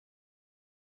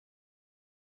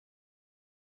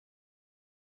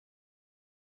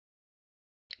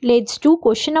Let's do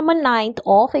question number 9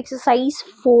 of exercise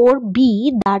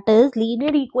 4b, that is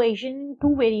linear equation in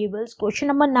two variables. Question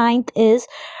number 9 is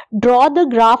draw the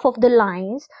graph of the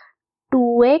lines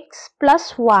 2x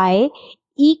plus y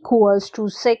equals to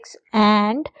 6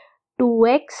 and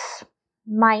 2x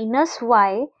minus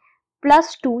y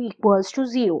plus 2 equals to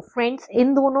 0. Friends,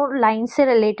 इन दोनों line से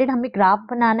related हमें graph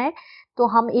बनाना है, तो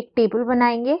हम एक table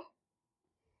बनाएंगे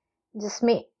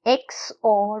जिसमें x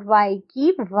और y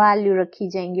की वैल्यू रखी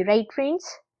जाएंगी. राइट फ्रेंड्स,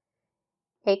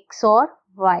 x और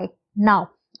y. नाउ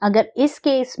अगर इस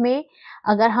केस में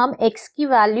अगर हम x की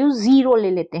वैल्यू 0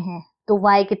 ले लेते हैं तो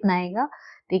y कितना आएगा.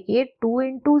 देखिए 2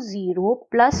 into 0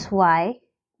 plus Y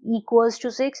equals to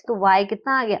 6, तो y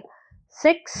कितना आ गया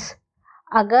 6.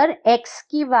 अगर x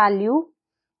की वैल्यू,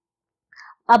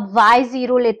 अब y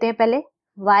 0 लेते हैं, पहले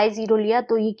y 0 लिया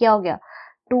तो ये क्या हो गया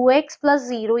 2x प्लस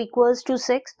 0 इक्वल्स टू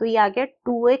 6, तो ये आ गया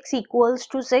 2x इक्वल्स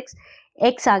टू 6,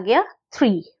 x आ गया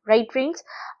 3. राइट फ्रेंड्स,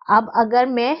 अब अगर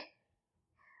मैं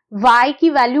y की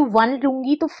वैल्यू 1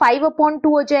 लूंगी तो 5/2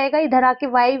 हो जाएगा, इधर आके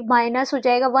y माइनस हो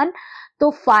जाएगा 1,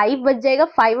 तो 5 बच जाएगा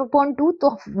 5/2,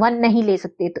 तो 1 नहीं ले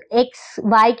सकते, तो x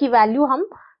y की वैल्यू हम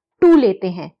 2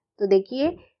 लेते हैं. तो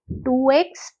देखिए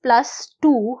 2x प्लस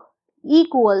 2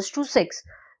 इक्वल्स टू 6,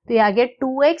 तो ये आ गया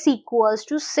 2x इक्वल्स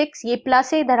टू 6, ये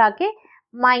प्लस है इधर आके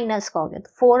माइनस का हो गया, तो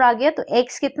 4 आ गया, तो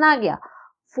x कितना आ गया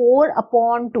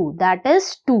 4/2, that is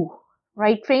 2.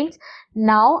 Right friends,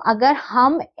 now अगर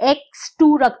हम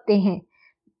x2 रखते हैं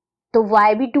तो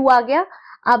y भी 2 आ गया.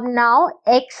 अब नाउ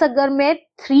x अगर मैं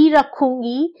 3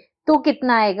 रखूंगी तो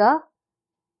कितना आएगा,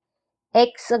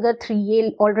 x अगर 3,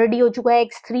 ये ऑलरेडी हो चुका है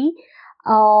x 3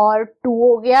 और 2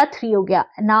 हो गया 3 हो गया.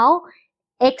 नाउ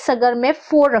x अगर मैं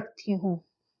 4 रखती हूँ,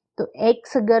 तो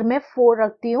x अगर मैं 4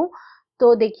 रखती हूँ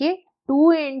तो देखिए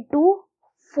 2 into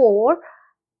 4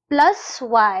 plus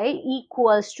Y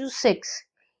equals to 6,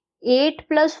 8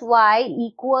 plus Y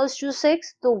equals to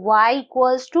 6, तो y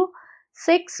इक्वल्स टू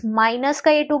 6, माइनस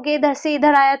का 8 हो गया इधर से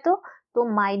इधर आया तो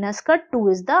माइनस का 2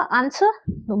 इज द आंसर,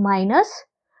 तो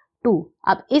 -2.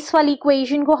 अब इस वाली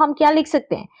इक्वेशन को हम क्या लिख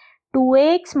सकते हैं,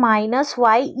 2x minus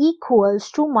Y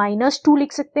equals to -2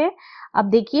 लिख सकते हैं. अब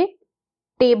देखिए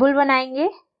टेबल बनाएंगे,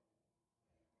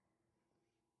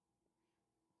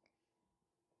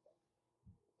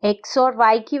 x और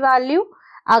y की वैल्यू,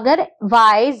 अगर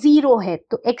y 0 है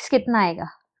तो x कितना आएगा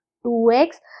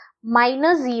 2x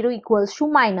माइनस 0 इक्वल्स टू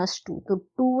 -2, तो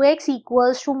 2x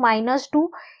इक्वल्स टू -2,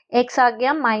 x आ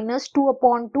गया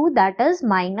 -2/2, दैट इज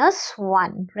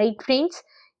 -1. राइट फ्रेंड्स,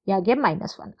 ये आ गया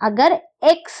 -1. अगर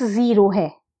x 0 है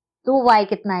तो y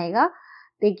कितना आएगा,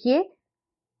 देखिए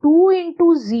 2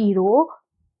 into 0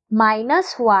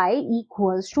 minus Y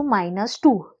equals to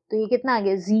 -2, तो ये कितना आ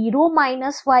गया 0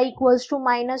 माइनस वाई इक्वल्स टू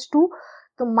 -2,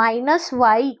 तो minus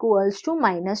Y equals to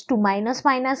 -2, minus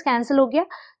minus cancel हो गया,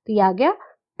 तो ये आ गया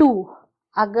 2.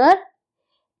 अगर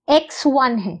x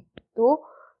 1 है तो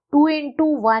 2 into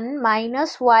 1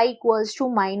 minus Y equals to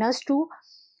 -2,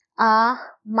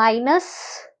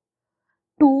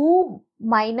 -2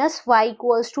 minus Y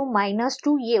equals to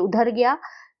 -2, ये उधर गया,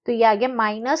 तो ये आ गया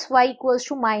minus Y equals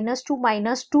to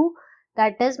 -2,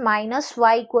 that is minus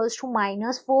Y equals to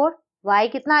 -4. y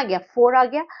कितना आ गया 4 आ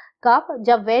गया. कब,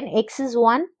 जब when x is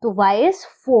 1 तो y is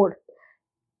 4.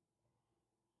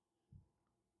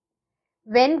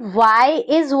 when y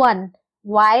is 1,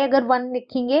 y अगर 1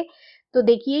 लिखेंगे तो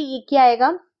देखिए ये क्या आएगा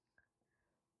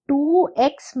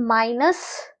 2x माइनस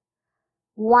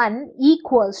 1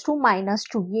 इक्वल्स टू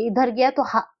 -2, ये इधर गया तो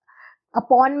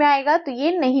अपॉन में आएगा, तो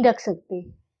ये नहीं रख सकते.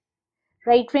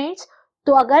 राइट फ्रेंड्स,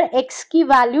 तो अगर x की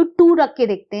वैल्यू 2 रख के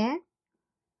देखते हैं,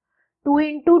 2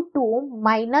 into 2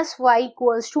 minus Y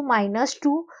equals to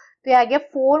 -2, तो ये आ गया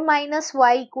 4 minus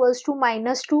Y equals to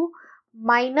 -2,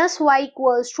 minus Y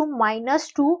equals to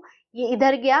 -2, ये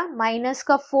इधर गया माइनस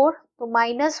का 4, तो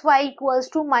minus Y equals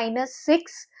to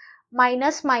 -6,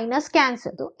 minus minus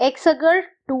cancel, तो x अगर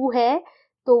 2 है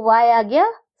तो y आ गया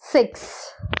 6.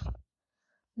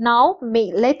 Now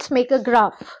let's make a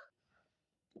graph.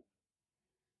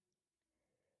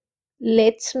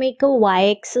 Let's make a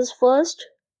y-axis first.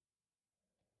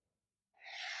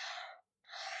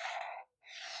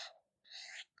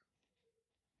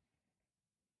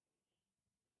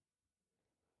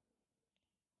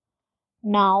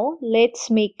 Now let's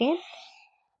make an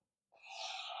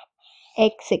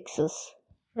x-axis.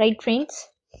 Right friends?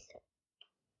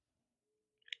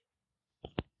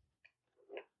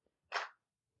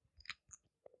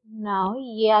 Now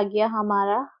ये आ गया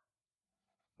हमारा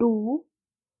 2,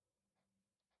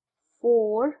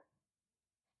 4,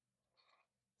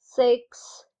 6,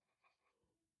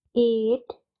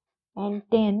 8 and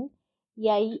 10,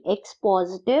 यही x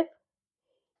पॉजिटिव,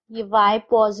 ये y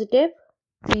पॉजिटिव,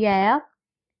 तो ये आया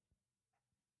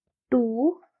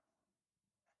 2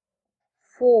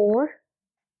 4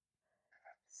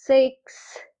 6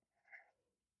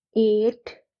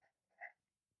 8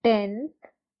 10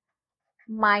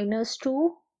 -2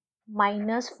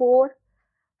 -4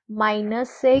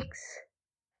 -6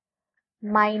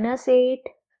 -8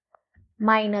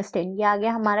 -10, ये आ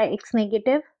गया हमारा x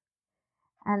negative,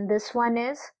 and this one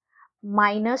is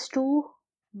 -2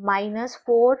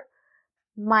 -4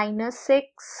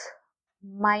 -6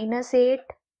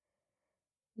 -8,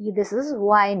 ये this is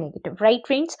y negative, right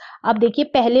friends. अब देखिए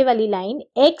पहले वाली लाइन,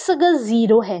 x अगर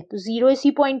 0 है तो 0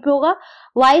 इसी पॉइंट पे होगा,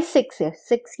 y 6 है,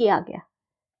 6 ये आ गया,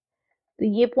 तो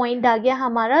ये पॉइंट आ गया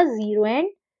हमारा 0 एंड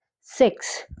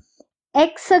 6।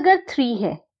 x अगर 3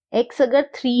 है, x अगर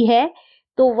 3 है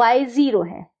तो y 0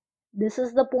 है, this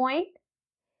is the point.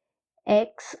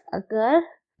 x अगर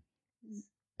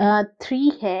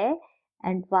 3 है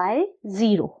and y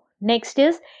 0। Next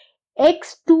is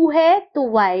x 2 है तो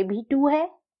y भी 2 है,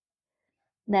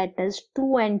 दैट इज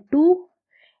 2 एंड 2।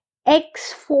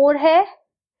 x 4 है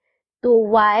तो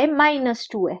y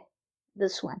 -2 है,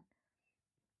 दिस वन,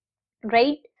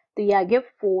 राइट। तो ये आ गया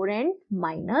 4 एंड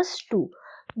 -2।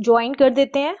 ज्वाइन कर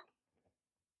देते हैं।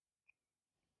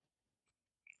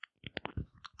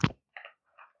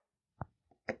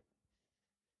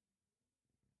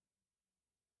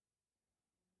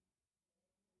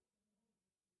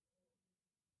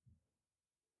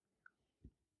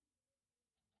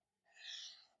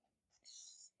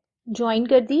 ज्वाइन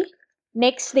कर दी।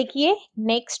 नेक्स्ट देखिए,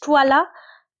 नेक्स्ट वाला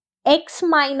x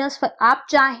 -5, आप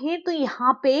चाहें तो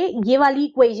यहाँ पे ये वाली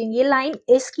इक्वेशन, ये लाइन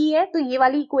इसकी है तो ये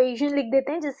वाली इक्वेशन लिख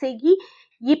देते हैं जिससे कि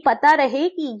ये पता रहे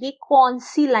कि ये कौन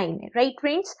सी लाइन है, राइट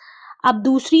फ्रेंड्स। अब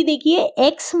दूसरी देखिए,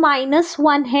 x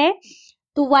 -1 है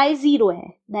तो y 0 है,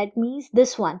 दैट मीन्स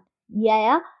दिस वन, ये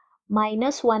आया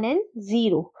 -1 एंड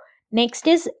 0। नेक्स्ट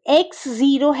इज x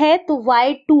 0 है तो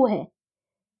y 2 है,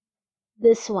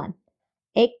 this one,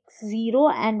 x 0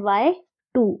 and y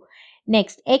 2.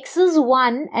 Next, x is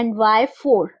 1 and y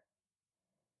 4.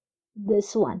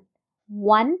 This one,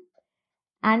 1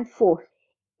 and 4.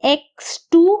 X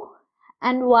 2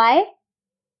 and y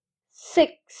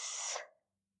 6.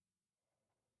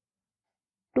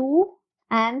 2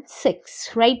 and 6.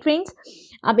 Right friends?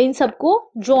 अब इन सबको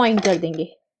ज्वाइन कर देंगे।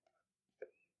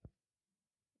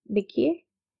 देखिए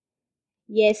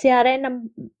ये ऐसे आ रहा है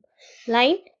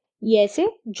लाइन, ये ऐसे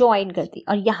ज्वाइन कर दी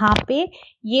और यहाँ पे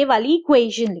ये वाली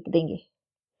इक्वेशन लिख देंगे,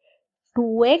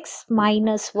 2x - y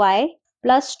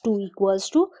 + 2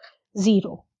 =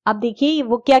 0। अब देखिए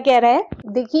वो क्या कह रहा है,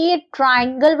 देखिए ये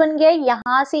ट्राइंगल बन गया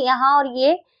यहां से यहां, और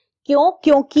ये क्यों,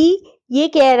 क्योंकि ये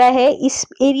कह रहा है इस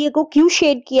एरिया को क्यों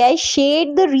शेड किया है,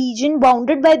 shade the reason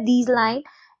bounded by these line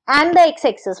and the x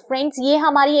axis. Friends ये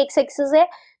हमारी एक्स एक्सिस है,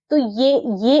 तो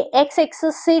ये एक्स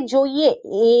एक्सिस से जो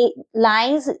ये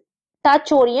लाइंस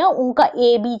टच हो रही है उनका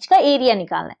ए बीच का एरिया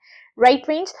निकालना है, राइट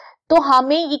फ्रेंड्स। तो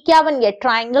हमें ये क्या बन गया,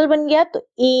 ट्राइंगल बन गया, तो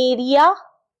एरिया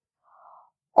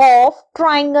ऑफ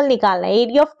ट्राइंगल निकालना है।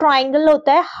 एरिया ऑफ ट्राइंगल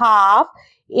होता है half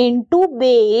into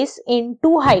base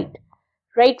into height,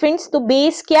 right friends. तो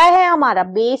बेस क्या है हमारा,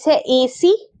 बेस है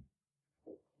AC,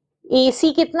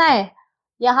 AC कितना है,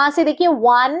 यहां से देखिए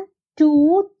 1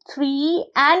 2 3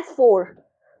 एंड 4,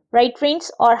 राइट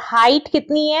फ्रेंड्स। और हाइट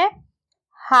कितनी है,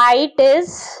 हाइट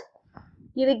इज,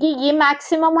 ये देखिए ये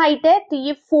मैक्सिमम हाइट है तो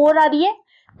ये 4 आ रही है,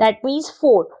 दैट मीन्स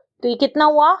 4। तो ये कितना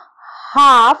हुआ,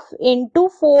 half into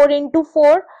 4 into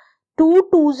 4, 2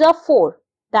 2s are 4,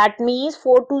 that means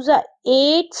 4 2s are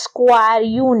 8 square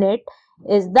unit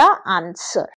is the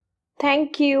answer.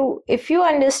 Thank you. If you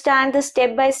understand the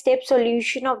step-by-step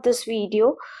solution of this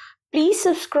video, please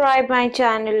subscribe my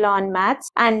channel on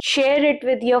maths and share it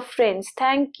with your friends.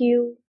 Thank you.